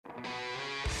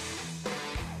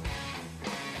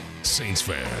Saints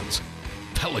fans,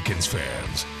 Pelicans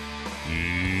fans,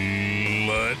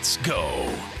 let's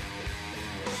go.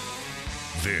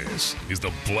 This is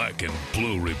the Black and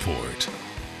Blue Report.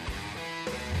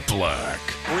 Black.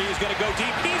 Bree's going to go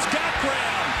deep. He's got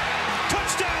ground.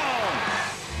 Touchdown.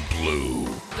 Blue.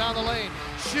 Down the lane.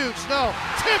 Shoots. No.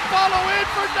 Tip follow in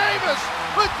for Davis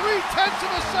with 3/10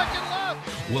 of a second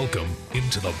left. Welcome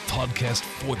into the podcast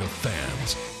for the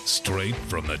fans, straight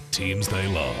from the teams they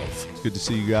love. It's good to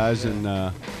see you guys, and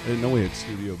I didn't know we had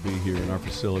Studio B here in our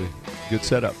facility. Good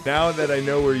setup. Now that I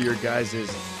know where your guys'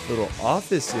 little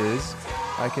office is,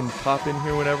 I can pop in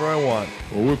here whenever I want.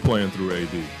 Well, we're playing through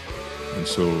AD, and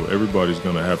so everybody's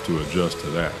going to have to adjust to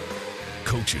that.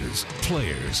 Coaches,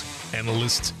 players,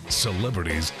 analysts,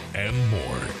 celebrities, and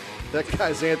more. That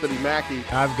guy's Anthony Mackie.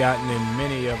 I've gotten in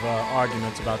many of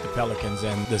arguments about the Pelicans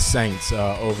and the Saints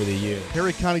over the years.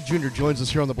 Harry Connick Jr. joins us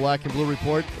here on the Black and Blue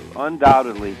Report.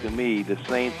 Undoubtedly, to me, the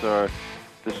Saints are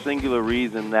the singular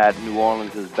reason that New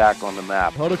Orleans is back on the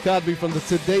map. Hoda Kotb from the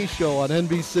Today Show on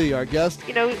NBC, our guest.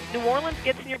 You know, New Orleans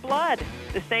gets in your blood.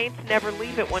 The Saints never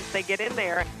leave it once they get in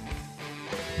there.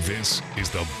 This is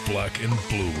the Black and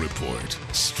Blue Report,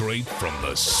 straight from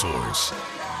the source.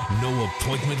 No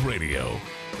appointment radio,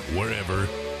 wherever,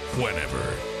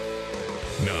 whenever.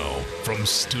 Now, from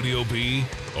Studio B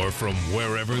or from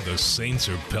wherever the Saints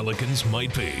or Pelicans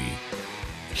might be,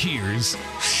 here's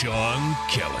Sean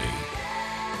Kelly.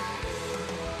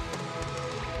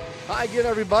 Hi again,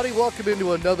 everybody. Welcome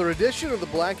into another edition of the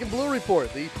Black and Blue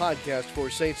Report, the podcast for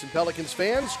Saints and Pelicans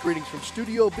fans. Greetings from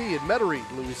Studio B in Metairie,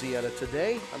 Louisiana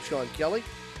today. I'm Sean Kelly.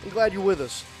 I'm glad you're with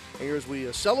us here as we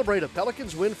celebrate a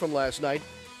Pelicans win from last night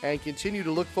and continue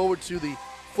to look forward to the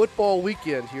football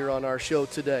weekend here on our show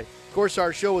today. Of course,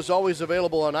 our show is always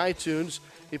available on iTunes.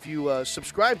 If you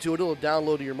subscribe to it, it'll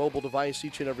download to your mobile device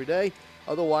each and every day.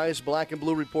 Otherwise, Black and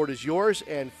Blue Report is yours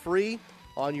and free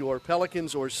on your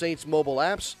Pelicans or Saints mobile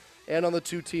apps and on the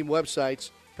two-team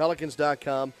websites,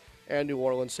 Pelicans.com and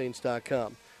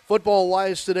NewOrleansSaints.com.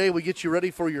 Football-wise today, we get you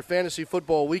ready for your fantasy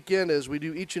football weekend as we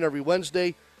do each and every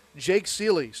Wednesday. Jake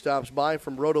Seeley stops by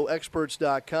from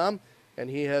RotoExperts.com, and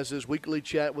he has his weekly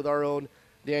chat with our own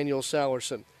Daniel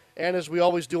Salerson. And as we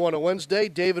always do on a Wednesday,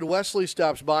 David Wesley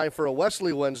stops by for a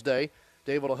Wesley Wednesday.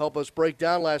 David will help us break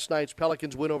down last night's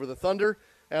Pelicans win over the Thunder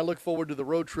and look forward to the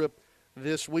road trip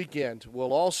this weekend.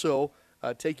 We'll also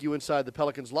take you inside the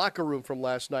Pelicans locker room from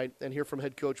last night and hear from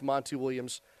head coach Monty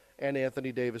Williams and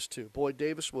Anthony Davis, too. Boy,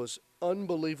 Davis was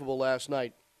unbelievable last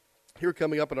night. Here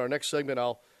coming up in our next segment,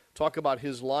 I'll talk about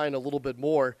his line a little bit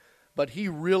more, but he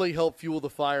really helped fuel the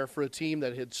fire for a team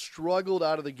that had struggled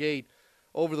out of the gate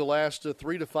over the last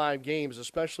 3 to 5 games,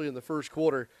 especially in the first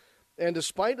quarter. And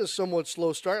despite a somewhat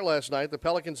slow start last night, the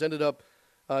Pelicans ended up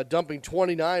dumping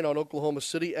 29 on Oklahoma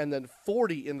City and then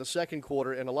 40 in the second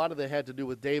quarter, and a lot of that had to do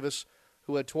with Davis,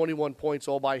 who had 21 points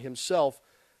all by himself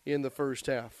in the first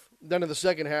half. Then in the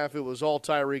second half, it was all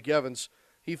Tyreke Evans.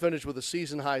 He finished with a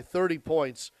season-high 30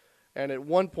 points, and at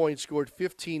one point scored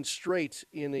 15 straight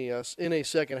in a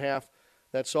second half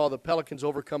that saw the Pelicans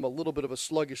overcome a little bit of a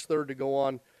sluggish third to go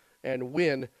on and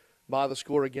win by the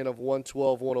score again of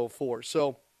 112-104.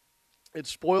 So it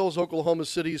spoils Oklahoma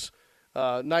City's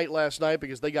night last night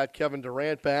because they got Kevin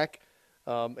Durant back.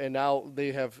 And now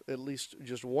they have at least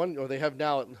just one, or they have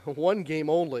now one game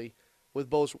only with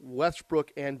both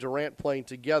Westbrook and Durant playing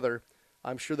together.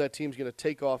 I'm sure that team's going to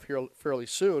take off here fairly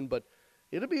soon, but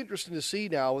it'll be interesting to see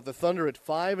now with the Thunder at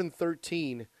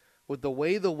 5-13, with the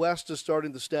way the West is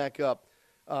starting to stack up,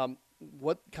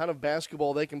 what kind of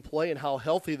basketball they can play and how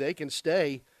healthy they can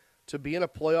stay to be in a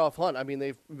playoff hunt. I mean,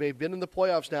 they've been in the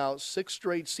playoffs now 6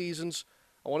 straight seasons.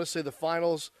 I want to say the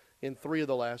finals in 3 of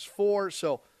the last 4.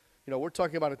 So, you know, we're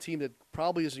talking about a team that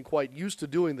probably isn't quite used to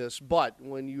doing this, but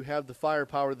when you have the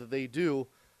firepower that they do,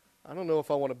 I don't know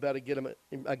if I want to bet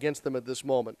against them at this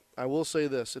moment. I will say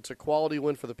this. It's a quality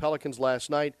win for the Pelicans last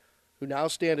night, who now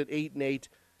stand at 8-8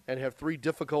 and have 3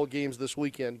 difficult games this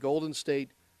weekend: Golden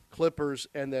State, Clippers,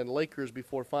 and then Lakers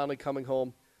before finally coming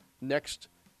home next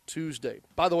Tuesday.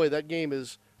 By the way, that game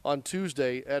is on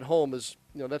Tuesday at home.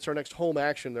 That's our next home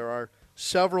action. There are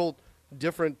several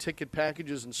different ticket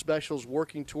packages and specials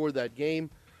working toward that game.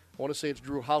 I want to say it's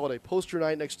Drew Holiday poster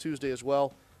night next Tuesday as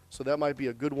well, so that might be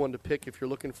a good one to pick if you're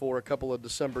looking for a couple of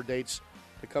December dates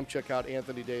to come check out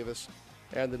Anthony Davis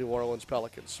and the New Orleans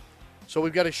Pelicans. So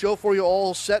we've got a show for you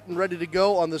all set and ready to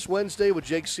go on this Wednesday with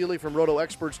Jake Seeley from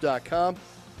RotoExperts.com,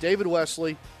 David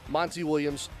Wesley, Monty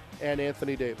Williams, and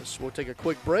Anthony Davis. We'll take a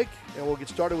quick break, and we'll get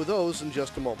started with those in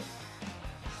just a moment.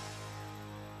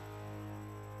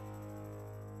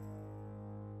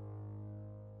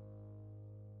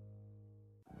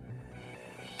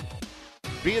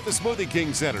 Be at the Smoothie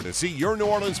King Center to see your New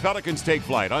Orleans Pelicans take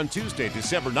flight on Tuesday,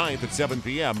 December 9th at 7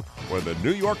 p.m. where the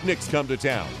New York Knicks come to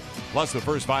town. Plus, the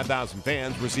first 5,000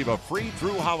 fans receive a free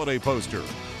Through Holiday poster.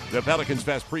 The Pelicans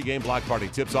Fest pregame block party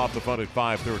tips off the fun at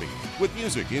 5:30 with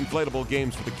music, inflatable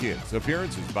games for the kids,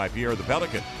 appearances by Pierre the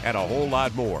Pelican, and a whole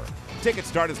lot more. Tickets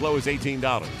start as low as $18.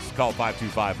 Call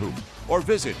 525-HOOP or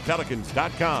visit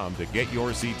Pelicans.com to get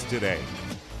your seats today.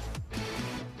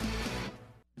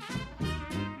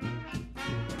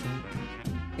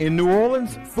 In New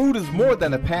Orleans, food is more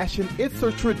than a passion, it's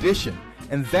a tradition.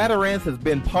 And Zatarain's has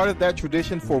been part of that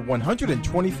tradition for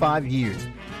 125 years.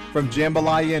 From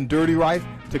jambalaya and dirty rice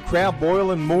to crab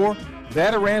boil and more,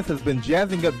 Zatarain's has been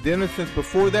jazzing up dinner since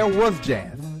before there was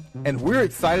jazz. And we're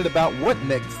excited about what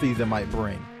next season might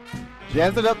bring.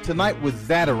 Jazz it up tonight with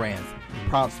Zatarain's,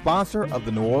 proud sponsor of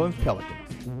the New Orleans Pelicans.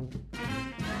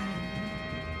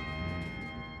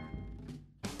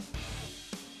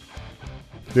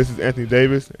 This is Anthony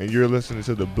Davis, and you're listening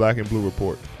to the Black and Blue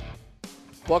Report.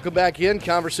 Welcome back in.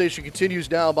 Conversation continues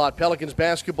now about Pelicans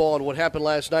basketball and what happened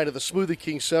last night at the Smoothie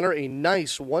King Center. A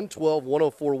nice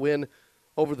 112-104 win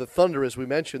over the Thunder, as we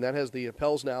mentioned. That has the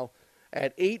Pels now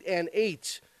at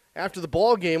 8-8. After the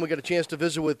ball game, we got a chance to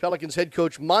visit with Pelicans head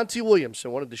coach Monty Williams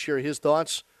and wanted to share his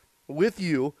thoughts with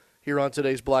you here on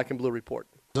today's Black and Blue Report.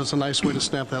 That's a nice way to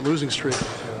snap that losing streak.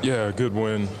 Yeah, good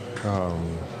win.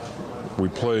 We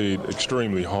played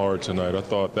extremely hard tonight. I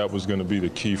thought that was going to be the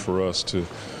key for us to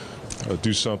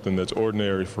do something that's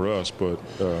ordinary for us, but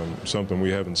something we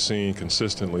haven't seen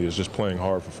consistently is just playing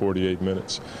hard for 48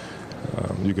 minutes.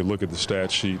 You could look at the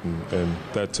stat sheet, and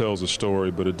that tells a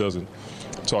story, but it doesn't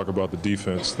talk about the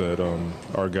defense that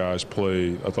our guys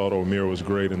played. I thought Omier was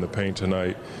great in the paint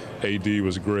tonight. AD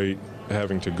was great,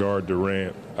 having to guard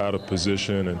Durant out of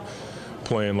position and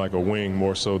playing like a wing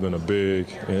more so than a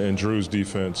big. And Drew's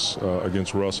defense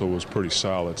against Russell was pretty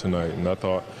solid tonight, and I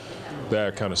thought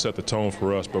that kind of set the tone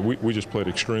for us. But we just played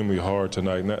extremely hard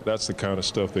tonight, and that's the kind of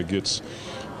stuff that gets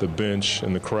the bench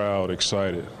and the crowd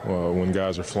excited when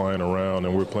guys are flying around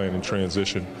and we're playing in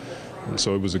transition. And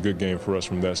so it was a good game for us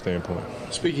from that standpoint.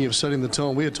 Speaking of setting the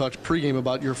tone, we had talked pregame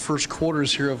about your first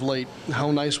quarters here of late.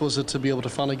 How nice was it to be able to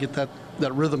finally get that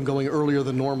rhythm going earlier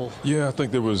than normal? Yeah, I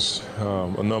think there was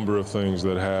a number of things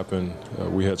that happened.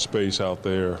 We had space out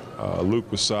there.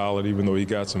 Luke was solid, even though he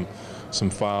got some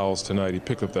fouls tonight. He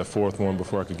picked up that fourth one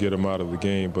before I could get him out of the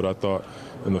game. But I thought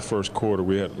in the first quarter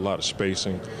we had a lot of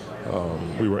spacing.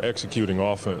 We were executing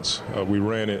offense. We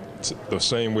ran it the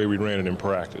same way we ran it in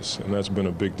practice, and that's been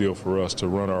a big deal for us, to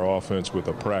run our offense with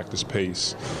a practice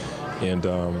pace. And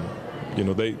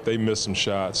they missed some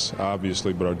shots,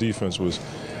 obviously, but our defense was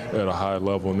at a high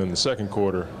level. And then the second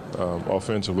quarter,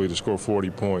 offensively, to score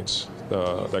 40 points,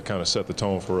 that kind of set the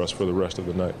tone for us for the rest of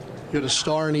the night. You had a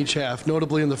star in each half.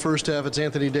 Notably in the first half, it's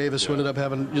Anthony Davis, who ended up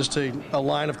having just a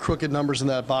line of crooked numbers in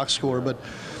that box score. But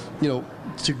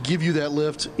to give you that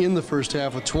lift in the first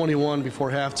half with 21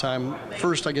 before halftime,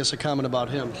 first, I guess, a comment about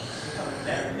him.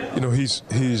 He's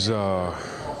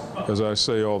as I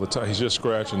say all the time, he's just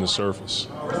scratching the surface.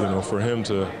 For him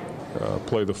to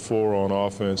play the 4 on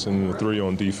offense and the 3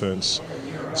 on defense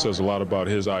says a lot about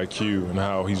his IQ and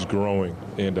how he's growing.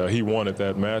 And he wanted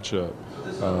that matchup.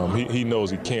 He knows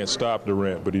he can't stop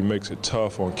Durant, but he makes it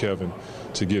tough on Kevin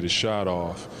to get his shot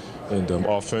off. And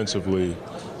offensively,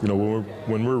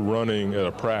 when we're running at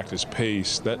a practice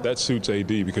pace, that suits AD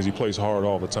because he plays hard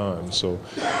all the time. So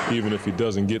even if he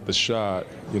doesn't get the shot,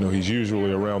 he's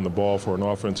usually around the ball for an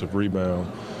offensive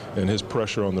rebound, and his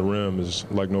pressure on the rim is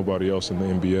like nobody else in the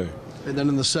NBA. And then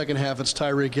in the second half, it's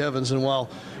Tyreke Evans, and while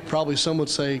probably some would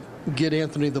say get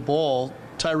Anthony the ball,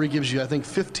 Tyreke gives you, I think,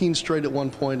 15 straight at one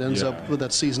point, ends up with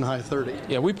that season-high 30.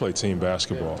 Yeah, we play team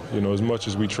basketball. As much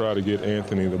as we try to get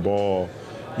Anthony the ball,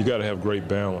 you got to have great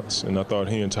balance. And I thought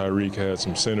he and Tyreke had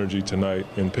some synergy tonight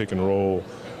in pick and roll.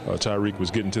 Tyreke was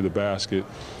getting to the basket,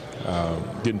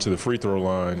 getting to the free throw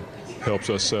line,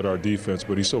 helps us set our defense,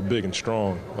 but he's so big and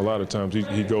strong. A lot of times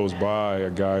he goes by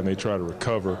a guy and they try to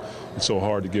recover. It's so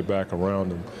hard to get back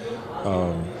around him.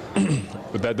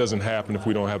 But that doesn't happen if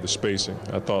we don't have the spacing.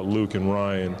 I thought Luke and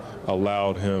Ryan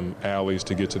allowed him alleys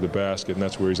to get to the basket, and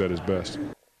that's where he's at his best.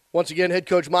 Once again, head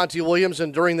coach Monty Williams,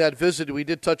 and during that visit, we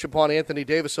did touch upon Anthony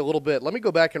Davis a little bit. Let me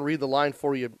go back and read the line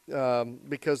for you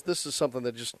because this is something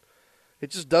that just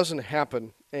doesn't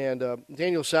happen. And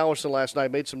Daniel Salerson last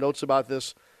night made some notes about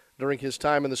this during his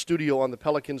time in the studio on the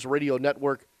Pelicans radio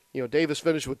network. Davis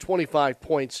finished with 25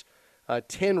 points,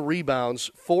 10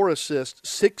 rebounds, 4 assists,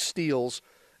 6 steals,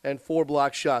 and 4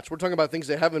 block shots. We're talking about things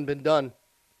that haven't been done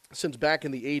since back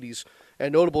in the 80s,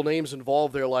 and notable names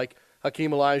involved there like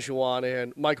Hakeem Olajuwon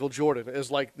and Michael Jordan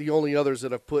as like the only others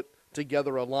that have put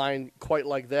together a line quite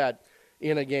like that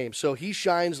in a game. So he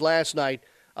shines last night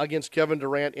against Kevin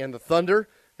Durant and the Thunder,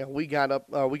 and we got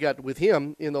with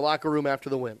him in the locker room after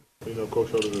the win. You know, Coach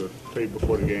showed us the tape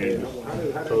before the game,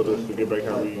 told us to get back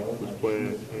how we was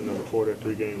playing, you know, before that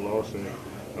 3-game loss, and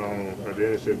at the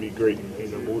end it said be great, you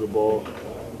know, move the ball,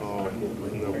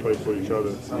 you know, play for each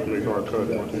other, make hard cuts,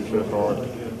 1-2 sets hard,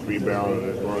 rebound,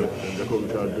 and run, and that's what we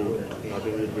try to do. You know, I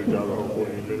think we did a good job the whole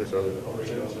 48 minutes of it.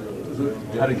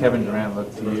 How did Kevin Durant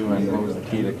look to you, and what was the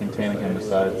key to containing him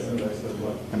besides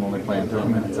him only playing 3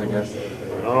 minutes, I guess?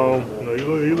 No, he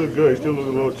looked good. He still looked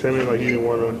a little timid, like he didn't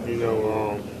want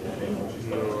to,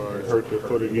 hurt the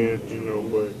foot again,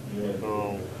 but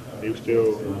he was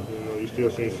still, you still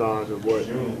seen signs of what,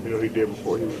 he did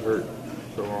before he was hurt.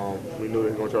 So we knew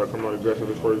that he was going to try to come out aggressive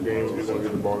his first game. He was going to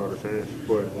get the ball out of his hands.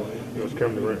 But, it's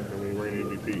Kevin Durant. I mean, he ran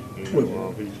MVP.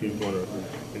 He's going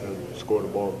to score the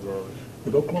ball regardless.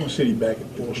 With Oklahoma City back at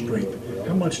full strength,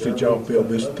 how much did y'all feel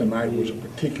this tonight was a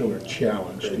particular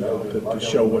challenge to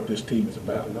show what this team is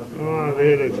about? They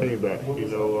had their team back.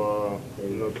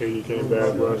 KD came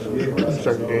back for us,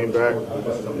 second game back.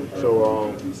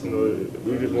 So,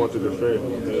 we just want to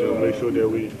defend, make sure that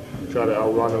we try to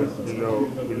outrun them. We know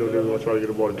they're going to try to get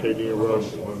the ball to KD and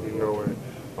Russ,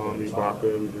 and Ibaka,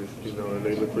 and we just, and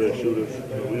they look for their shooters.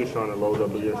 We're just trying to load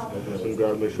up against them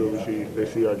guys, make sure they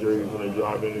see our jerseys when they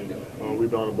drive in and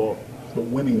rebound the ball. But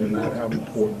winning tonight, how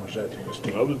important was that to this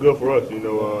team? It was good for us,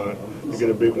 to get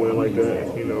a big win like that,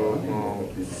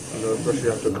 especially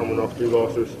after coming off 3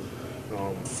 losses.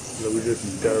 We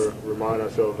just got to remind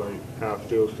ourselves, how it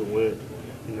feels to win,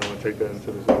 and take that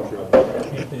into the future.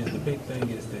 The big thing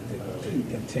is to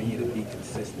continue to be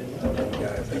consistent. You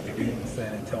guys have to beat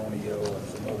San Antonio and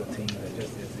some other teams. Is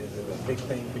it a big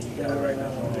thing for you guys right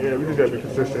now? Yeah, we just got to be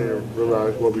consistent and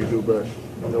realize what we do best.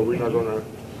 We're not going to,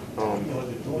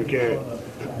 we can't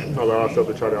allow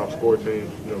ourselves to try to outscore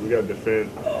teams. We got to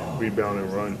defend, rebound,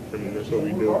 and run. I mean, that's what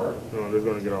we do. They're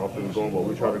going to get our offense going, but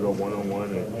we try to go one-on-one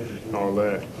and all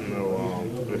that.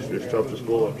 It's tough to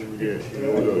score.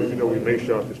 Even though we make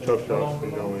shots, it's tough shots,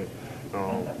 and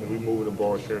we moving the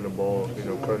ball, sharing the ball,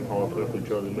 cutting hard, putting for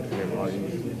each other, making it a lot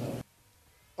easier.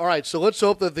 All right, so let's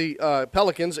hope that the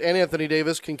Pelicans and Anthony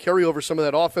Davis can carry over some of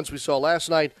that offense we saw last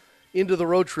night into the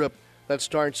road trip that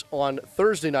starts on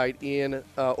Thursday night in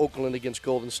Oakland against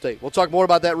Golden State. We'll talk more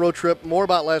about that road trip, more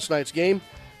about last night's game,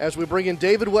 as we bring in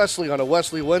David Wesley on a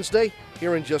Wesley Wednesday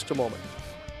here in just a moment.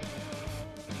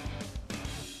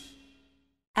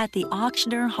 At the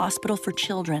Auctioner Hospital for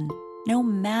Children, no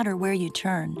matter where you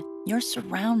turn, you're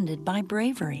surrounded by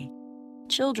bravery.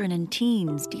 Children and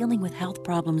teens dealing with health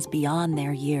problems beyond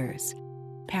their years.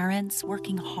 Parents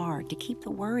working hard to keep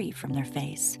the worry from their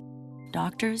face.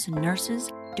 Doctors and nurses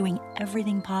doing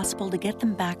everything possible to get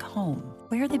them back home,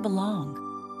 where they belong.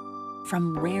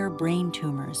 From rare brain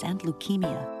tumors and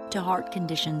leukemia to heart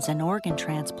conditions and organ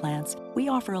transplants, we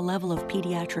offer a level of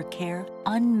pediatric care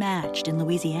unmatched in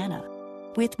Louisiana.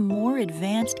 With more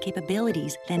advanced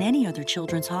capabilities than any other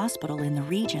children's hospital in the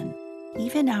region,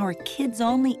 even our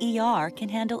kids-only ER can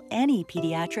handle any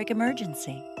pediatric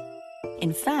emergency.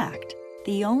 In fact,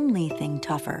 the only thing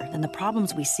tougher than the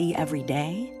problems we see every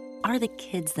day are the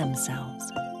kids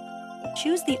themselves.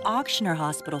 Choose the Auctioner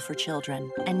Hospital for Children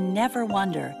and never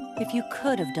wonder if you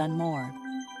could have done more.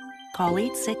 Call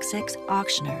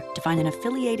 866-AUCTIONER to find an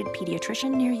affiliated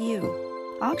pediatrician near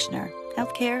you. Auctioner,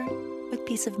 healthcare with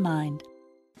peace of mind.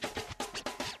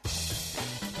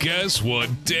 Guess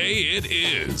what day it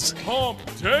is? Hump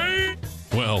Day!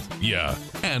 Well, yeah,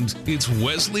 and it's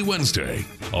Wesley Wednesday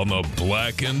on the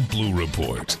Black and Blue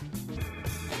Report.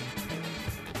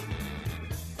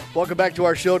 Welcome back to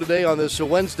our show today on this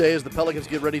Wednesday as the Pelicans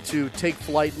get ready to take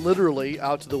flight literally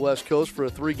out to the West Coast for a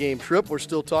 3-game trip. We're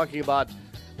still talking about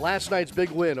last night's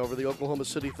big win over the Oklahoma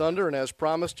City Thunder, and as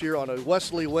promised here on a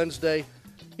Wesley Wednesday,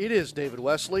 it is David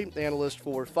Wesley, analyst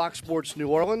for Fox Sports New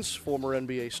Orleans, former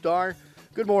NBA star.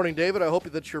 Good morning, David. I hope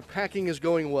that your packing is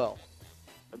going well.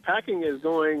 The packing is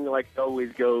going like it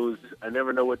always goes. I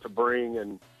never know what to bring,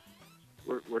 and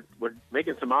we're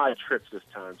making some odd trips this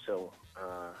time. So,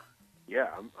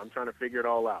 I'm trying to figure it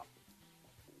all out.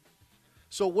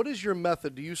 So what is your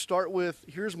method? Do you start with,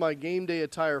 here's my game day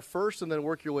attire first, and then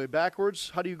work your way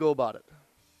backwards? How do you go about it?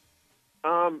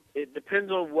 It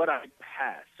depends on what I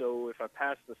pass. So if I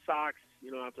pass the socks,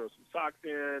 I'll throw some socks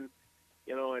in,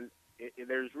 and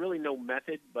there's really no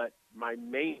method, but my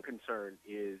main concern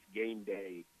is game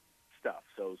day stuff.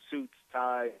 So suits,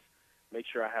 ties, make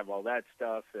sure I have all that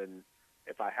stuff. And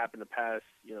if I happen to pass,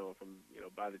 if I'm,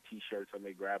 buy the T-shirts, I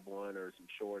may grab one or some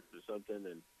shorts or something,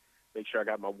 and make sure I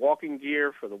got my walking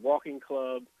gear for the walking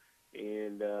club.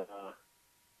 And,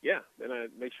 then I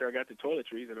make sure I got the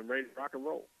toiletries and I'm ready to rock and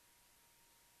roll.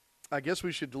 I guess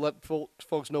we should let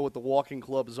folks know what the walking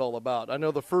club is all about. I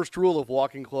know the first rule of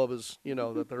walking club is,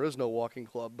 that there is no walking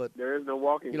club, but there is no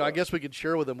walking club. I guess we could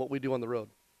share with them what we do on the road.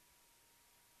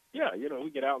 Yeah, we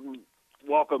get out and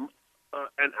walk them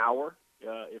an hour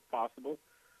if possible.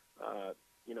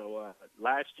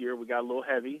 Last year we got a little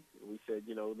heavy. We said,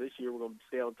 this year we're going to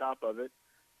stay on top of it.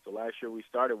 So last year we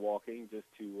started walking just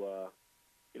to,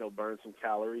 burn some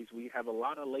calories. We have a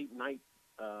lot of late nights.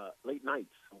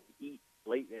 We eat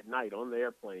late at night on the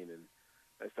airplane, and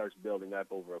that starts building up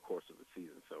over a course of the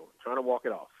season. So trying to walk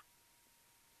it off.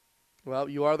 Well,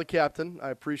 you are the captain. I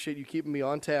appreciate you keeping me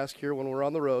on task here when we're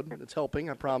on the road. It's helping,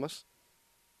 I promise.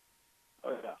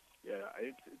 Oh, yeah.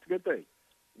 It's a good thing.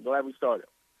 I'm glad we started.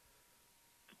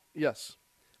 Yes.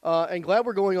 And glad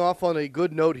we're going off on a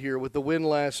good note here with the win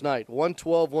last night.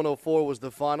 112-104 was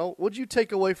the final. What did you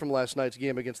take away from last night's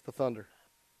game against the Thunder?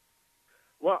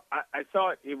 Well, I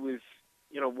thought it was,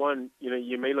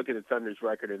 you may look at the Thunder's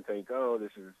record and think, oh,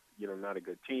 this is, not a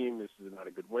good team. This is not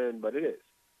a good win, but it is.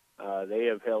 They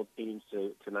have held teams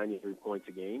to 93 points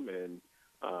a game, and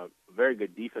a very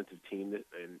good defensive team.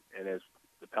 And as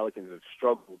the Pelicans have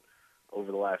struggled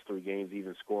over the last 3 games,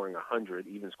 even scoring 100,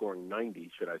 even scoring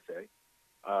 90, should I say.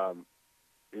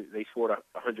 They scored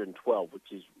 112,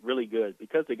 which is really good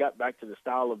because they got back to the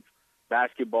style of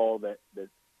basketball that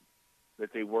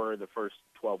they were the first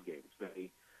 12 games. They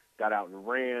got out and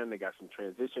ran. They got some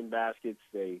transition baskets.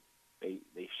 They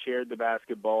shared the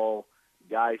basketball.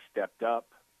 Guys stepped up.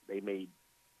 They made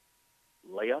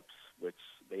layups, which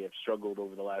they have struggled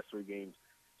over the last 3 games,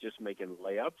 just making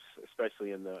layups,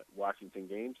 especially in the Washington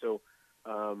game. So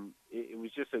it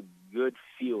was just a good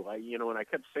feel. And I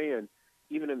kept saying,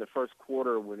 even in the first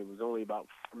quarter when it was only about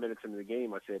 4 minutes into the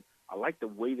game, I said, I like the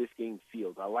way this game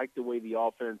feels. I like the way the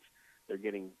offense, they're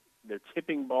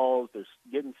tipping balls, they're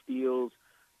getting steals.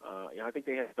 I think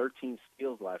they had 13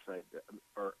 steals last night,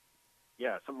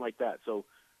 something like that. So,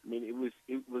 it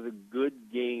was a good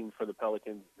game for the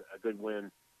Pelicans, a good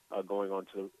win going on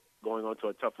to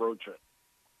a tough road trip.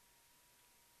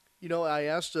 I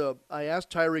asked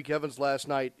Tyreke Evans last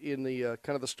night in the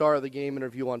kind of the star of the game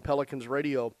interview on Pelicans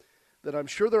radio that I'm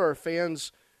sure there are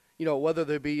fans, whether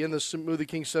they be in the Smoothie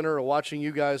King Center or watching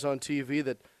you guys on TV,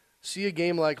 that see a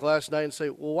game like last night and say,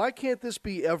 well, why can't this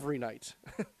be every night?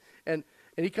 and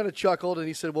he kind of chuckled and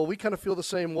he said, well, we kind of feel the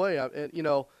same way,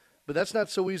 but that's not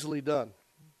so easily done.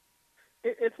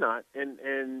 It's not, and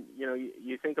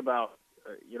you think about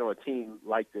a team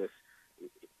like this,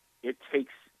 it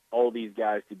takes all these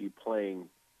guys to be playing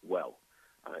well.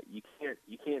 You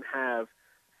can't have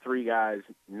 3 guys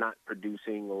not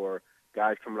producing or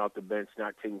guys coming off the bench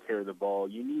not taking care of the ball.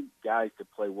 You need guys to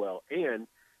play well, and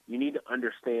you need to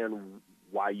understand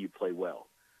why you play well.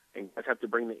 And guys have to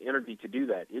bring the energy to do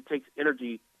that. It takes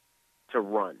energy to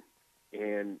run,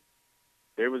 and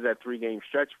there was that 3-game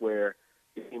stretch where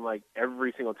it seemed like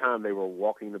every single time they were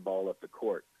walking the ball up the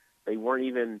court. They weren't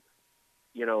even,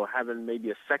 having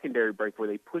maybe a secondary break where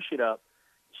they push it up,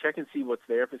 check and see what's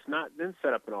there. If it's not, then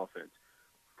set up an offense.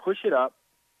 Push it up,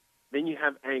 then you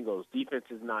have angles. Defense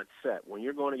is not set. When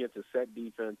you're going against a set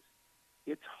defense,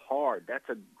 it's hard. That's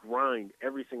a grind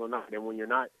every single night. And when you're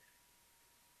not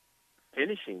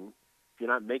finishing, if you're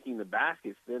not making the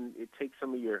baskets, then it takes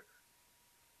some of your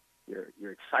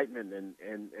excitement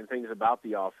and things about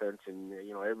the offense, and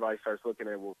everybody starts looking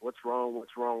at, well, what's wrong?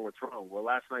 Well,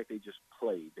 last night they just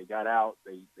played. They got out.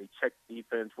 They checked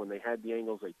defense. When they had the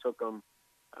angles, they took them.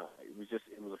 It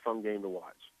was a fun game to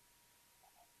watch.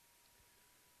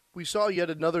 We saw yet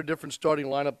another different starting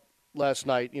lineup last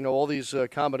night. All these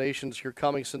combinations here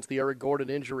coming since the Eric Gordon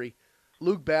injury.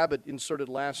 Luke Babbitt inserted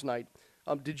last night.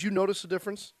 Did you notice a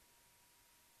difference?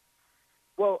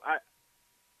 Well,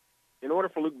 in order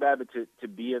for Luke Babbitt to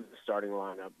be in the starting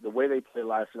lineup, the way they played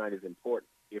last night is important.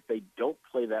 If they don't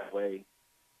play that way,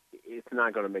 it's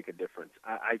not going to make a difference.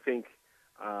 I think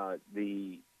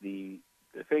the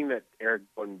thing that Eric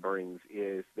Gordon brings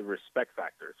is the respect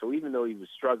factor. So even though he was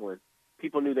struggling,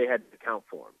 people knew they had to account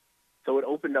for him. So it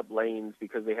opened up lanes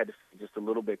because they had to stay just a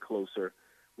little bit closer.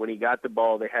 When he got the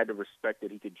ball, they had to respect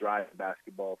that he could drive the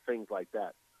basketball, things like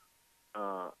that.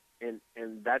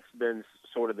 And that's been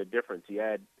sort of the difference. He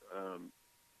had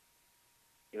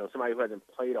somebody who hasn't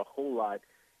played a whole lot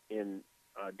in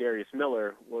Darius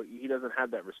Miller. Well, he doesn't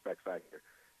have that respect factor.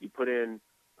 You put in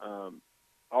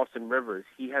Austin Rivers.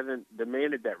 He hasn't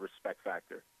demanded that respect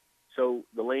factor. So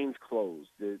the lane's closed.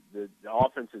 The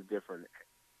offense is different.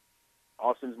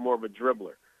 Austin's more of a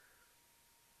dribbler.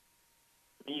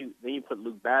 Then you put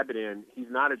Luke Babbitt in. He's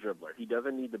not a dribbler. He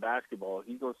doesn't need the basketball.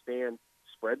 He's going to stand,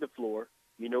 spread the floor.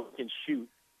 He can shoot,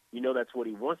 you know that's what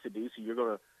he wants to do.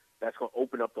 So that's going to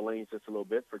open up the lanes just a little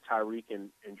bit for Tyreek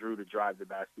and Drew to drive the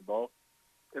basketball,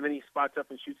 and then he spots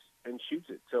up and shoots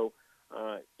it. So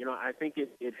I think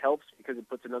it helps because it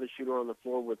puts another shooter on the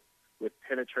floor with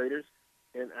penetrators,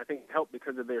 and I think it helped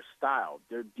because of their style.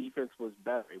 Their defense was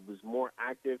better. It was more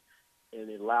active, and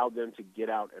it allowed them to get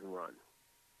out and run.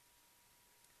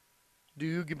 Do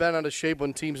you get bent out of shape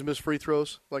when teams miss free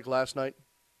throws like last night?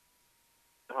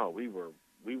 Oh, we were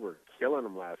killing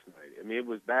them last night. I mean, it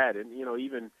was bad, and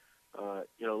even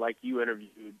like you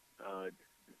interviewed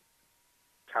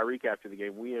Tyreek after the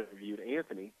game, we interviewed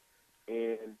Anthony,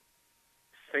 and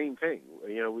same thing.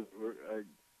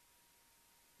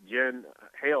 Jen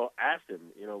Hale asked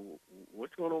him,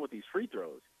 what's going on with these free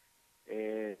throws,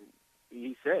 and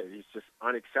he said it's just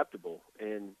unacceptable,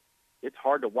 and it's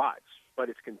hard to watch, but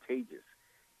it's contagious.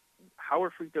 How are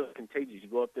free throws contagious? You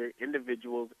go up there,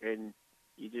 individuals, and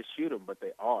you just shoot them, but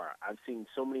they are. I've seen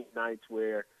so many nights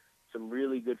where some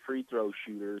really good free throw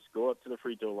shooters go up to the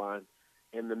free throw line,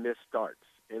 and the miss starts.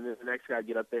 And then the next guy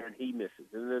get up there, and he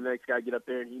misses. And then the next guy get up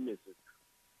there, and he misses.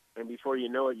 And before you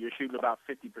know it, you're shooting about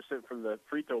 50% from the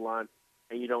free throw line,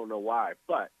 and you don't know why.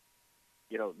 But,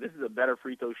 this is a better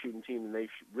free throw shooting team than they've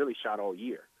really shot all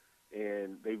year.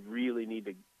 And they really need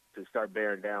to start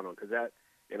bearing down on, because that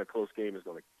in a close game is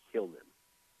going to kill them.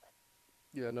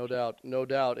 Yeah, no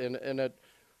doubt. And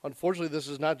unfortunately, this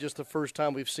is not just the first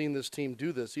time we've seen this team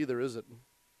do this either, is it?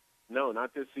 No,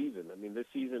 not this season. I mean, this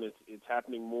season it's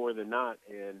happening more than not,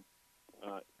 and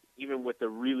even with the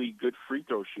really good free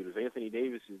throw shooters, Anthony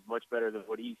Davis is much better than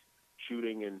what he's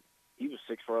shooting, and he was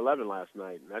 6 for 11 last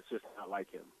night, and that's just not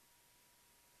like him.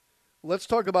 Let's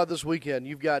talk about this weekend.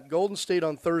 You've got Golden State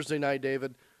on Thursday night,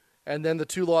 David, and then the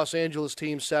 2 Los Angeles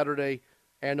teams Saturday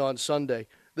and on Sunday.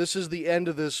 This is the end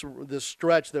of this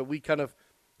stretch that we kind of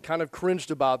cringed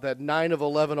about, that 9 of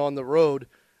 11 on the road,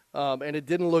 and it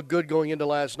didn't look good going into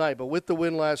last night. But with the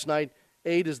win last night,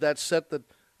 A, does that set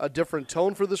a different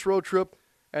tone for this road trip?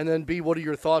 And then B, what are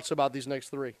your thoughts about these next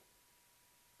 3?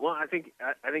 Well, I think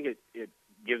it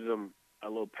gives them a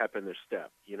little pep in their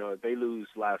step. If they lose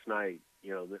last night,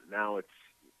 now it's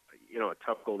a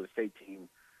tough Golden State team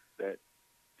that,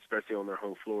 especially on their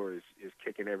home floor, is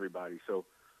kicking everybody. So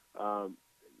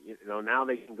now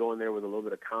they can go in there with a little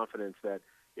bit of confidence that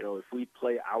if we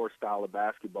play our style of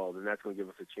basketball, then that's going to give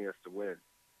us a chance to win.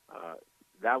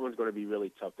 That one's going to be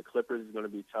really tough. The Clippers is going to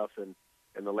be tough, and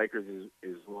the Lakers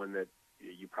is one that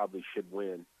you probably should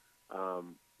win.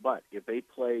 But if they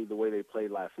play the way they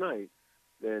played last night,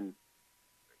 then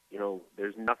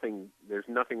there's nothing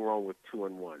wrong with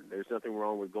 2-1. There's nothing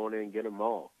wrong with going in and getting them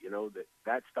all.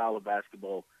 That style of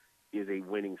basketball is a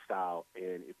winning style,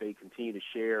 and if they continue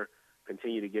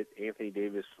to get Anthony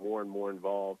Davis more and more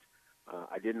involved.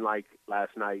 I didn't like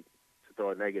last night, to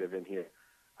throw a negative in here,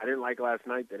 I didn't like last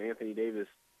night that Anthony Davis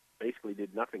basically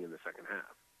did nothing in the second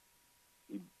half.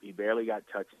 He barely got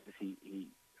touches.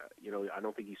 I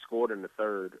don't think he scored in the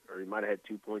third, or he might have had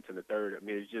 2 points in the third. I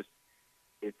mean,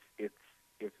 if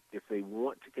they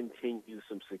want to continue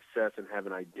some success and have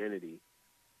an identity,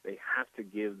 they have to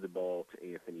give the ball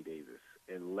to Anthony Davis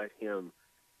and let him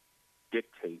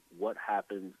dictate what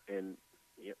happens, and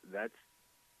that's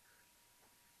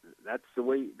the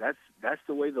way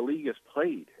the league is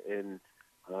played. And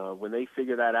when they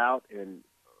figure that out, and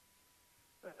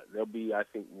they'll be, I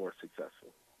think, more successful.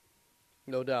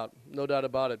 No doubt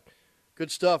about it. Good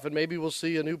stuff. And maybe we'll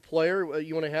see a new player.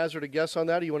 You want to hazard a guess on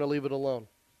that, or you want to leave it alone?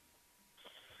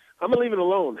 I'm gonna leave it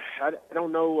alone. I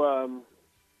don't know,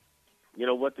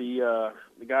 what the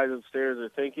guys upstairs are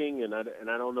thinking, and I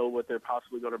don't know what they're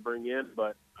possibly going to bring in.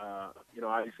 But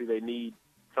obviously they need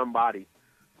somebody.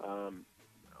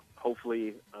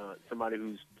 Hopefully, somebody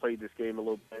who's played this game a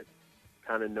little bit,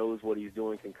 kind of knows what he's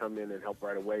doing, can come in and help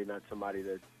right away. Not somebody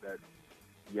that's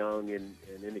young and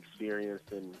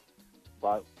inexperienced, and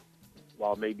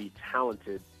while maybe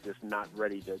talented, just not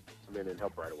ready to come in and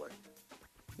help right away.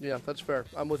 Yeah, that's fair.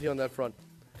 I'm with you on that front.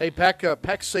 Hey,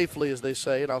 pack safely, as they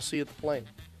say, and I'll see you at the plane.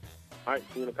 All right,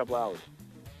 see you in a couple hours.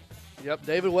 Yep,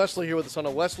 David Wesley here with us on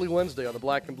a Wesley Wednesday on the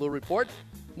Black and Blue Report.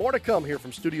 More to come here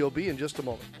from Studio B in just a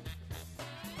moment.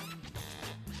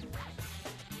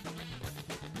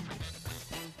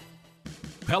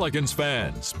 Pelicans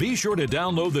fans, be sure to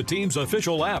download the team's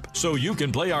official app so you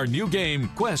can play our new game,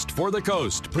 Quest for the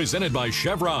Coast, presented by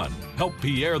Chevron. Help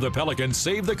Pierre the Pelican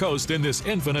save the coast in this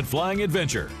infinite flying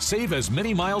adventure. Save as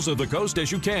many miles of the coast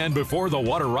as you can before the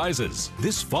water rises.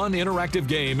 This fun, interactive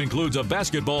game includes a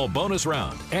basketball bonus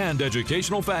round and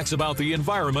educational facts about the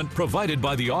environment provided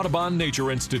by the Audubon Nature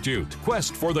Institute.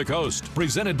 Quest for the Coast,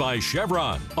 presented by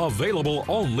Chevron. Available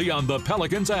only on the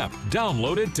Pelicans app.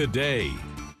 Download it today.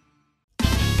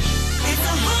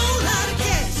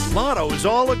 Lotto is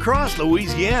all across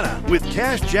Louisiana with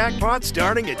cash jackpots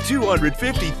starting at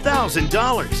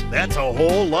 $250,000. That's a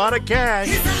whole lot of cash.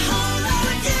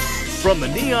 From the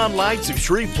neon lights of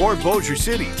Shreveport, Bossier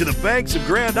City to the banks of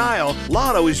Grand Isle,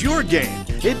 Lotto is your game.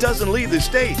 It doesn't leave the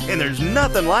state, and there's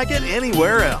nothing like it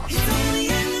anywhere else.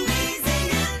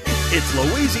 It's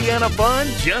Louisiana fun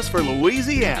just for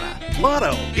Louisiana.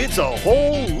 Lotto, it's a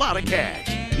whole lot of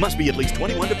cash. Must be at least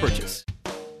 21 to purchase.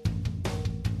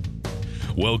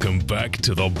 Welcome back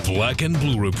to the Black and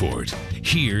Blue Report.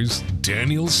 Here's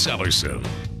Daniel Sellerson.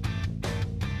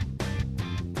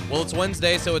 Well, it's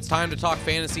Wednesday, so it's time to talk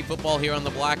fantasy football here on the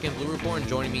Black and Blue Report. And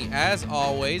joining me, as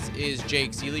always, is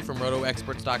Jake Seeley from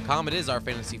RotoExperts.com. It is our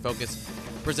Fantasy Focus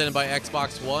presented by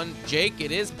Xbox One. Jake,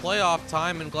 it is playoff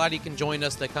time, and glad you can join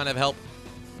us to kind of help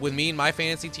with me and my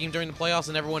fantasy team during the playoffs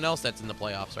and everyone else that's in the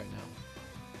playoffs right now.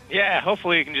 Yeah,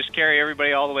 hopefully you can just carry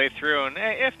everybody all the way through. And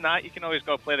if not, you can always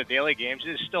go play the daily games.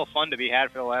 It's still fun to be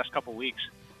had for the last couple weeks.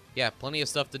 Yeah, plenty of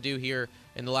stuff to do here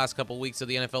in the last couple of weeks of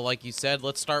the NFL, like you said.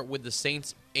 Let's start with the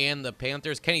Saints and the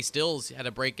Panthers. Kenny Stills had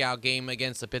a breakout game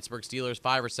against the Pittsburgh Steelers,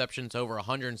 5 receptions, over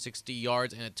 160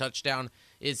 yards, and a touchdown.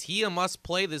 Is he a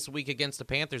must-play this week against the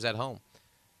Panthers at home?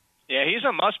 Yeah, he's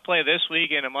a must-play this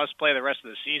week and a must-play the rest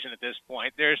of the season at this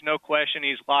point. There's no question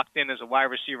he's locked in as a wide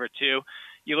receiver, too.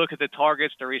 You look at the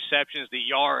targets, the receptions, the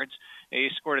yards. He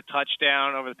scored a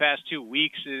touchdown over the past 2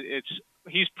 weeks.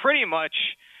 He's pretty much,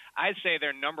 I'd say,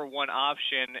 their number one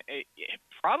option,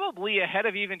 probably ahead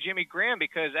of even Jimmy Graham,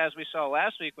 because as we saw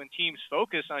last week when teams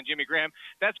focus on Jimmy Graham,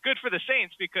 that's good for the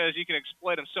Saints because you can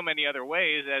exploit him so many other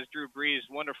ways, as Drew Brees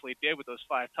wonderfully did with those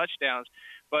 5 touchdowns.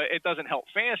 But it doesn't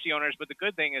help fantasy owners. But the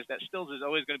good thing is that Stills is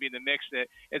always going to be in the mix. That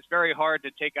it's very hard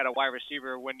to take out a wide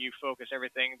receiver when you focus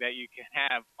everything that you can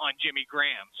have on Jimmy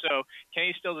Graham. So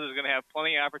Kenny Stills is going to have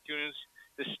plenty of opportunities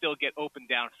to still get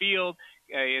open downfield.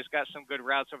 He's got some good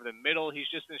routes over the middle. He's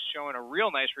just been showing a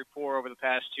real nice rapport over the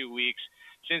past 2 weeks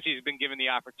since he's been given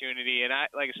the opportunity. And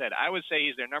like I said, I would say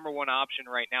he's their number one option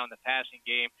right now in the passing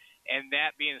game. And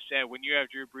that being said, when you have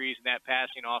Drew Brees and that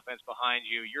passing offense behind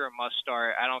you, you're a must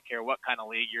start. I don't care what kind of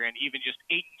league you're in, even just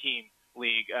 8-team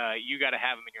league. You got to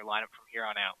have him in your lineup from here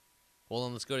on out. Well,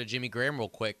 then let's go to Jimmy Graham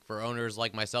real quick. For owners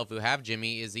like myself who have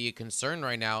Jimmy, is he a concern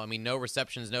right now? I mean, no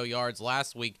receptions, no yards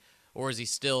last week. Or is he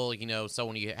still,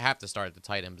 someone you have to start at the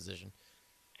tight end position?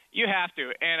 You have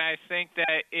to. And I think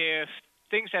that if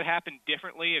things had happened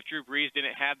differently, if Drew Brees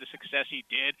didn't have the success he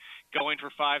did, going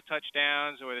for 5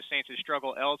 touchdowns, or the Saints had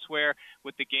struggled elsewhere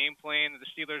with the game plan that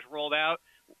the Steelers rolled out,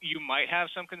 you might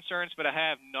have some concerns, but I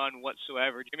have none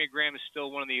whatsoever. Jimmy Graham is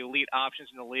still one of the elite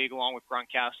options in the league, along with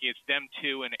Gronkowski. It's them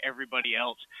two and everybody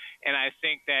else. And I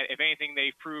think that if anything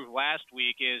they've proved last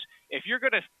week is if you're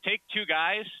going to take 2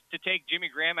 guys to take Jimmy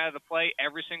Graham out of the play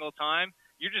every single time,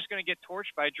 you're just going to get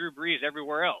torched by Drew Brees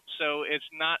everywhere else. So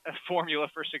it's not a formula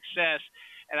for success.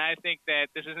 And I think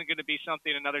that this isn't going to be something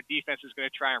another defense is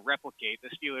going to try and replicate. The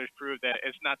Steelers proved that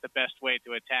it's not the best way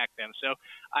to attack them. So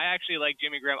I actually like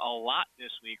Jimmy Graham a lot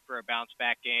this week for a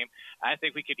bounce-back game. I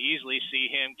think we could easily see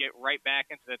him get right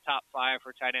back into the top 5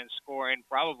 for tight end scoring.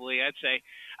 Probably, I'd say.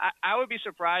 I would be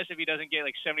surprised if he doesn't get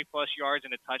like 70-plus yards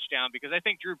and a touchdown, because I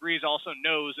think Drew Brees also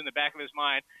knows in the back of his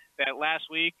mind that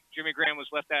last week Jimmy Graham was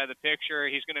left out of the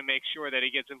picture. He's going to make sure that he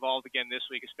gets involved again this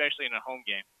week, especially in a home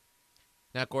game.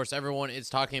 Now, of course, everyone is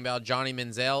talking about Johnny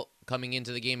Manziel coming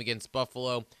into the game against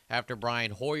Buffalo after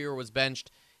Brian Hoyer was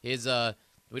benched. We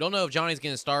don't know if Johnny's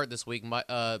going to start this week.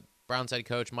 Browns head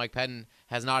coach Mike Pettin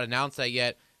has not announced that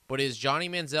yet. But is Johnny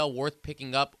Manziel worth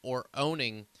picking up or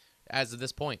owning as of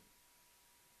this point?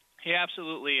 He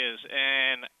absolutely is.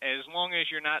 And as long as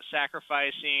you're not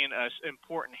sacrificing an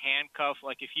important handcuff,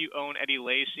 like if you own Eddie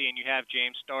Lacy and you have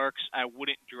James Starks, I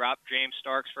wouldn't drop James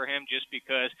Starks for him, just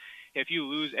because if you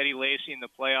lose Eddie Lacy in the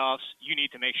playoffs, you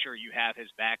need to make sure you have his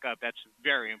backup. That's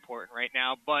very important right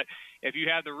now. But if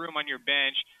you have the room on your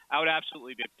bench, I would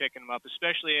absolutely be picking him up,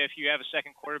 especially if you have a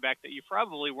second quarterback that you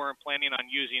probably weren't planning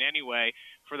on using anyway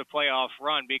for the playoff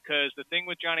run. Because the thing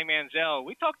with Johnny Manziel,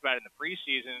 we talked about it in the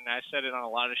preseason, and I said it on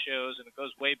a lot of shows, and it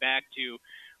goes way back to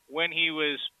when he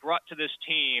was brought to this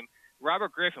team.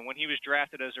 Robert Griffin, when he was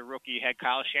drafted as a rookie, had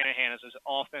Kyle Shanahan as his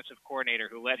offensive coordinator,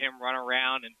 who let him run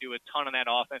around and do a ton on that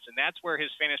offense. And that's where his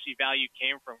fantasy value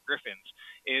came from, Griffin's,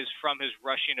 is from his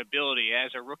rushing ability.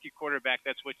 As a rookie quarterback,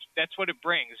 that's what it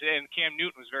brings. And Cam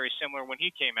Newton was very similar when he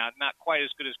came out. Not quite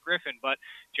as good as Griffin, but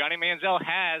Johnny Manziel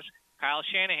has Kyle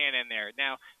Shanahan in there.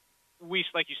 Now,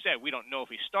 like you said, we don't know if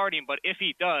he's starting, but if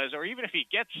he does, or even if he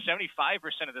gets 75%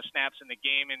 of the snaps in the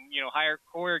game and,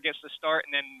 Hoyer gets the start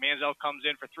and then Manziel comes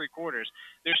in for 3 quarters,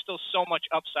 there's still so much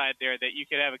upside there that you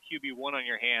could have a QB1 on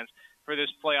your hands for this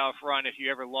playoff run if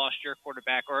you ever lost your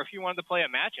quarterback or if you wanted to play a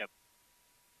matchup.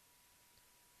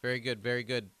 Very good, very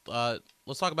good.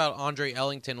 Let's talk about Andre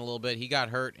Ellington a little bit. He got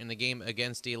hurt in the game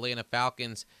against the Atlanta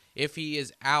Falcons. If he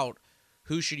is out,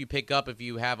 who should you pick up if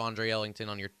you have Andre Ellington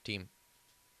on your team?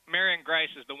 Marion Grice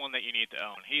is the one that you need to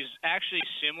own. He's actually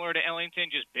similar to Ellington,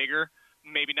 just bigger.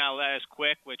 Maybe not as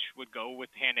quick, which would go with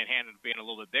hand-in-hand with being a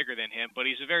little bit bigger than him, but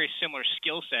he's a very similar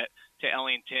skill set to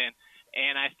Ellington,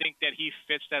 and I think that he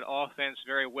fits that offense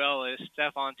very well. As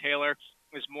Stephon Taylor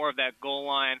is more of that goal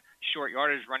line, short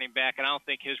yardage running back, and I don't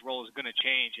think his role is going to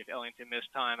change if Ellington missed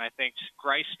time. I think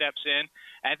Grice steps in.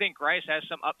 I think Grice has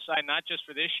some upside, not just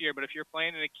for this year, but if you're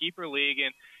playing in a keeper league,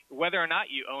 and whether or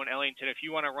not you own Ellington, if you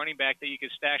want a running back that you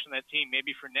could stash on that team,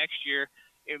 maybe for next year,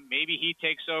 maybe he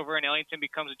takes over and Ellington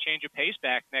becomes a change of pace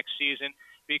back next season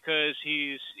because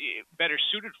he's better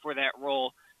suited for that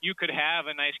role. You could have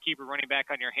a nice keeper running back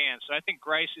on your hands. So I think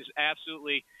Grice is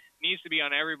absolutely needs to be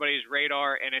on everybody's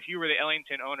radar. And if you were the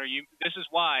Ellington owner, this is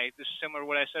why, this is similar to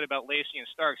what I said about Lacey and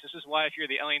Starks. This is why if you're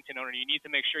the Ellington owner, you need to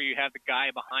make sure you have the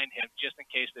guy behind him just in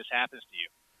case this happens to you.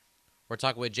 We're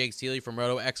talking with Jake Seeley from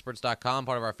RotoExperts.com,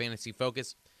 part of our Fantasy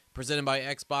Focus, presented by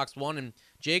Xbox One. And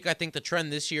Jake, I think the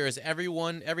trend this year is every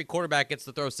quarterback gets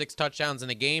to throw 6 touchdowns in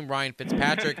a game. Ryan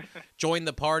Fitzpatrick joined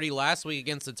the party last week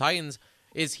against the Titans.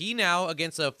 Is he now,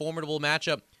 against a formidable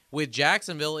matchup with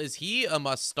Jacksonville, is he a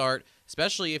must start,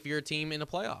 especially if you're a team in the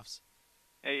playoffs?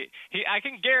 I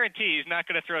can guarantee he's not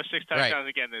going to throw 6 touchdowns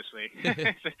again this week.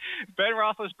 Ben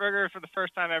Roethlisberger for the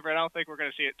first time ever. I don't think we're going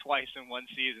to see it twice in one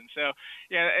season. So,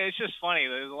 yeah, it's just funny.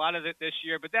 There's a lot of it this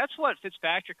year, but that's what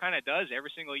Fitzpatrick kind of does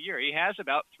every single year. He has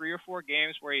about 3 or 4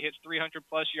 games where he hits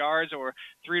 300-plus yards or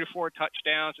 3 to 4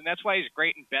 touchdowns, and that's why he's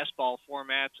great in best ball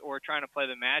formats or trying to play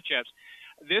the matchups.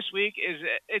 This week is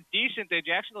decent. The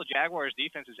Jacksonville Jaguars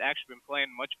defense has actually been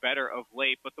playing much better of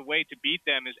late, but the way to beat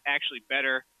them is actually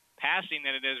better passing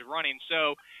than it is running.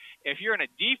 So if you're in a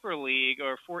deeper league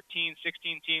or 14,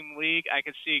 16-team league, I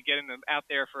could see getting them out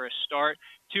there for a start.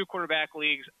 2 quarterback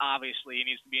leagues, obviously, he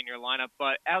needs to be in your lineup.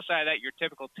 But outside of that, your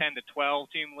typical 10 to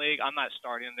 12-team league, I'm not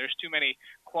starting him. There's too many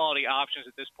quality options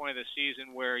at this point of the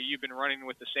season where you've been running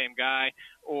with the same guy,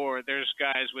 or there's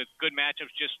guys with good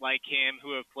matchups just like him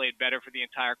who have played better for the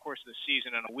entire course of the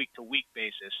season on a week-to-week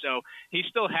basis. So he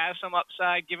still has some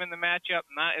upside given the matchup,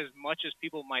 not as much as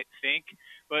people might think,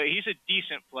 but he's a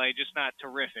decent play, just not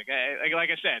terrific.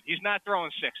 Like I said, he's not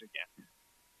throwing 6 again.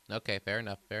 Okay, fair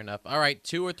enough, fair enough. All right,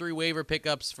 2 or 3 waiver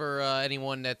pickups for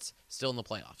anyone that's still in the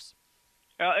playoffs.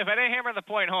 If I didn't hammer the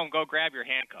point home, go grab your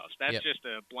handcuffs. That's just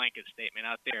a blanket statement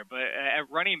out there. But at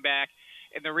running back,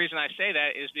 and the reason I say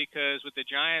that is because with the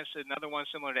Giants, another one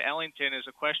similar to Ellington is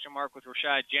a question mark with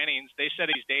Rashad Jennings. They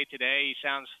said he's day-to-day. He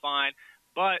sounds fine.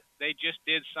 But they just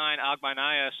did sign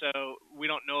Agbanaya, so we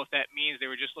don't know if that means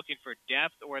they were just looking for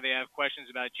depth or they have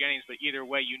questions about Jennings. But either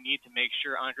way, you need to make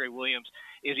sure Andre Williams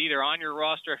is either on your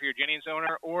roster if you're a Jennings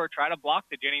owner or try to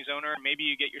block the Jennings owner. Maybe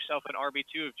you get yourself an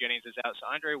RB2 if Jennings is out. So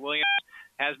Andre Williams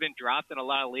has been dropped in a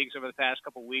lot of leagues over the past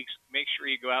couple of weeks. Make sure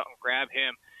you go out and grab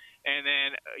him. And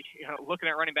then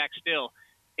looking at running back still,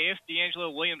 if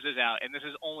D'Angelo Williams is out, and this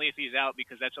is only if he's out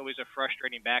because that's always a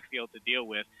frustrating backfield to deal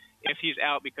with, if he's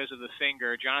out because of the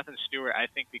finger, Jonathan Stewart, I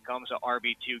think, becomes an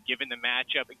RB2 given the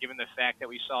matchup and given the fact that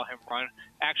we saw him run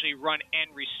and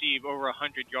receive over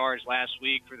 100 yards last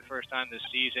week for the first time this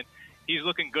season. He's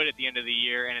looking good at the end of the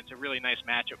year, and it's a really nice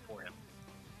matchup for him.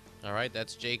 All right,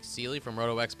 that's Jake Seeley from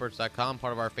RotoExperts.com,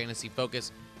 part of our Fantasy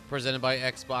Focus, presented by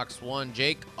Xbox One.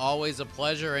 Jake, always a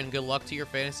pleasure, and good luck to your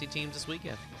fantasy teams this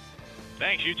weekend.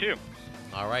 Thanks, you too.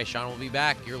 All right, Sean will be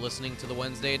back. You're listening to the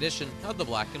Wednesday edition of the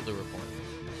Black and Blue Report.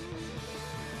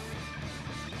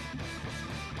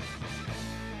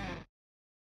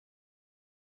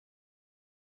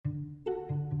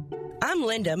 I'm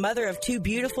Linda, mother of 2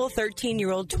 beautiful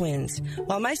 13-year-old twins.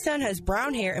 While my son has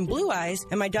brown hair and blue eyes,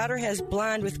 and my daughter has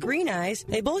blonde with green eyes,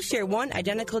 they both share one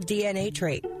identical DNA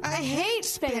trait. I hate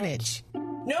spinach.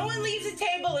 No one leaves the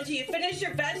table until you finish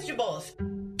your vegetables.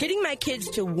 Getting my kids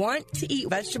to want to eat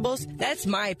vegetables, that's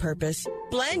my purpose.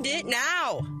 Blend it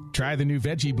now. Try the new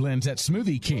Veggie Blends at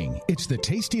Smoothie King. It's the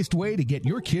tastiest way to get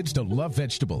your kids to love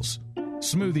vegetables.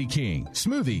 Smoothie King.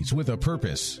 Smoothies with a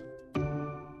purpose.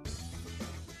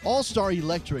 All-Star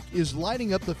Electric is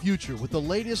lighting up the future with the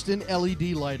latest in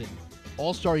LED lighting.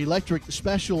 All-Star Electric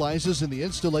specializes in the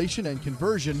installation and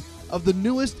conversion of the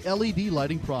newest LED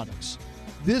lighting products.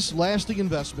 This lasting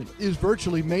investment is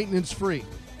virtually maintenance-free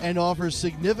and offers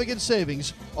significant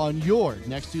savings on your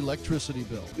next electricity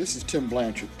bill. This is Tim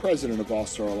Blanchard, president of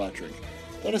All-Star Electric.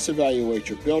 Let us evaluate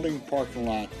your building, parking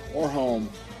lot, or home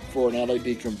for an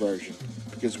LED conversion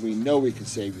because we know we can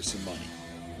save you some money.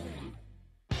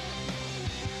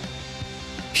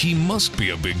 he must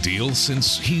be a big deal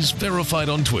since he's verified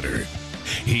on Twitter.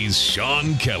 He's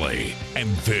Sean Kelly, and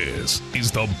this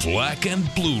is the Black and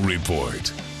Blue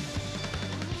Report.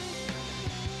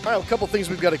 All right, a couple things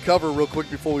we've got to cover real quick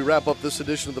before we wrap up this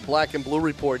edition of the Black and Blue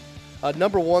Report.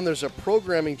 Number one, there's a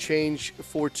programming change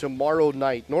for tomorrow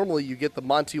night. Normally, you get the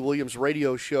Monty Williams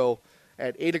radio show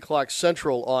at 8 o'clock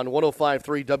Central on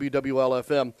 105.3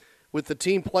 WWL-FM. With the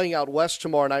team playing out west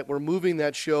tomorrow night, we're moving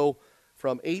that show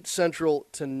from 8 Central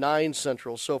to 9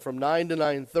 Central. So from 9 to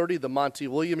 9:30, the Monty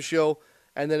Williams show,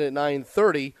 and then at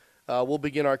 9:30, we'll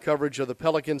begin our coverage of the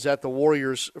Pelicans at the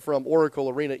Warriors from Oracle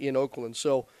Arena in Oakland.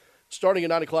 So starting at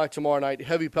 9 o'clock tomorrow night,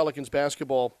 heavy Pelicans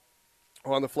basketball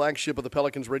on the flagship of the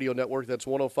Pelicans radio network. That's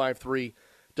 105.3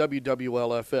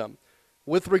 WWL-FM.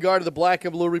 With regard to the Black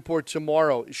and Blue Report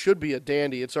tomorrow, it should be a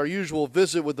dandy. It's our usual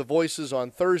visit with the voices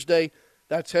on Thursday.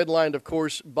 That's headlined, of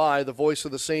course, by the voice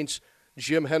of the Saints,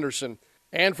 Jim Henderson.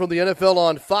 And from the NFL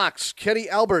on Fox, Kenny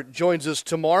Albert joins us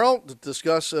tomorrow to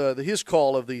discuss his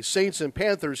call of the Saints and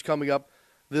Panthers coming up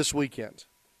this weekend.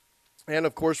 And,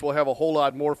 of course, we'll have a whole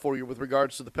lot more for you with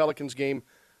regards to the Pelicans game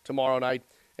tomorrow night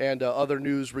and other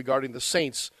news regarding the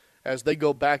Saints as they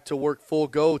go back to work full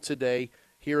go today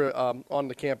here on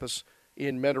the campus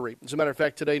in Metairie. As a matter of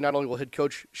fact, today not only will head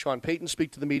coach Sean Payton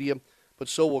speak to the media, but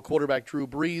so will quarterback Drew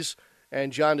Brees,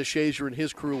 and John DeShazier and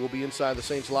his crew will be inside the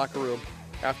Saints locker room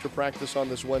after practice on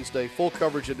this Wednesday. Full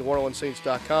coverage at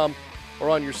NewOrleansSaints.com or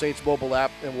on your Saints mobile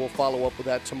app, and we'll follow up with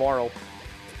that tomorrow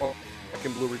on Black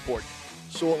and Blue Report.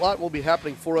 So a lot will be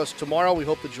happening for us tomorrow. We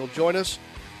hope that you'll join us.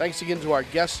 Thanks again to our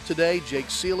guests today, Jake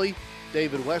Seeley,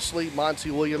 David Wesley,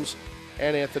 Monty Williams,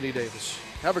 and Anthony Davis.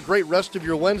 Have a great rest of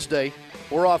your Wednesday.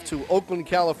 We're off to Oakland,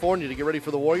 California to get ready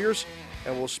for the Warriors,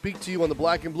 and we'll speak to you on the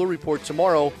Black and Blue Report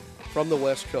tomorrow from the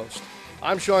West Coast.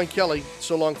 I'm Sean Kelly.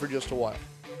 So long for just a while.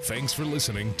 Thanks for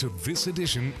listening to this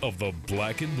edition of the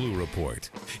Black and Blue Report.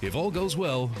 If all goes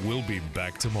well, we'll be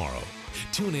back tomorrow.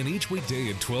 Tune in each weekday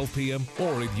at 12 p.m.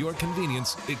 or at your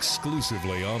convenience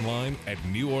exclusively online at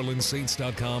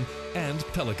NewOrleansSaints.com and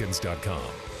Pelicans.com.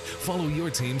 Follow your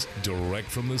teams direct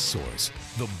from the source,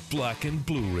 the Black and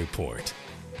Blue Report.